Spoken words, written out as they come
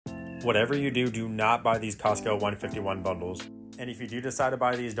Whatever you do, do not buy these Costco 151 bundles. And if you do decide to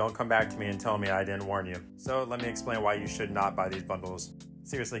buy these, don't come back to me and tell me I didn't warn you. So let me explain why you should not buy these bundles.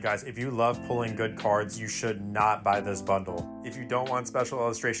 Seriously guys, if you love pulling good cards, you should not buy this bundle. If you don't want special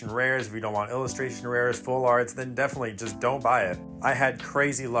illustration rares, if you don't want illustration rares, full arts, then definitely just don't buy it. I had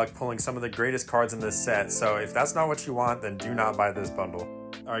crazy luck pulling some of the greatest cards in this set, so if that's not what you want, then do not buy this bundle.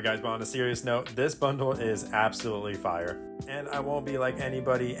 Alright guys, but on a serious note, this bundle is absolutely fire. And I won't be like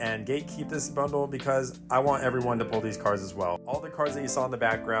anybody and gatekeep this bundle because I want everyone to pull these cards as well. All the cards that you saw in the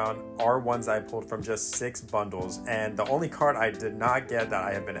background are ones I pulled from just 6 bundles, and the only card I did not get that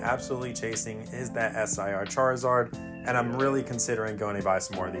I have been absolutely chasing is that SIR Charizard, and I'm really considering going to buy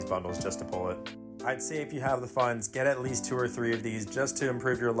some more of these bundles just to pull it. I'd say if you have the funds, get at least 2 or 3 of these just to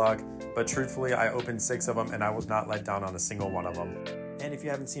improve your luck, but truthfully I opened 6 of them and I was not let down on a single one of them. And if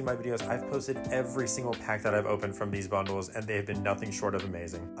you haven't seen my videos, I've posted every single pack that I've opened from these bundles and they've been nothing short of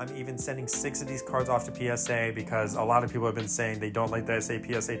amazing. I'm even sending 6 of these cards off to PSA because a lot of people have been saying they don't like that I say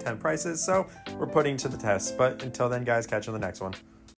PSA 10 prices, so we're putting to the test. But until then guys, catch you on the next one.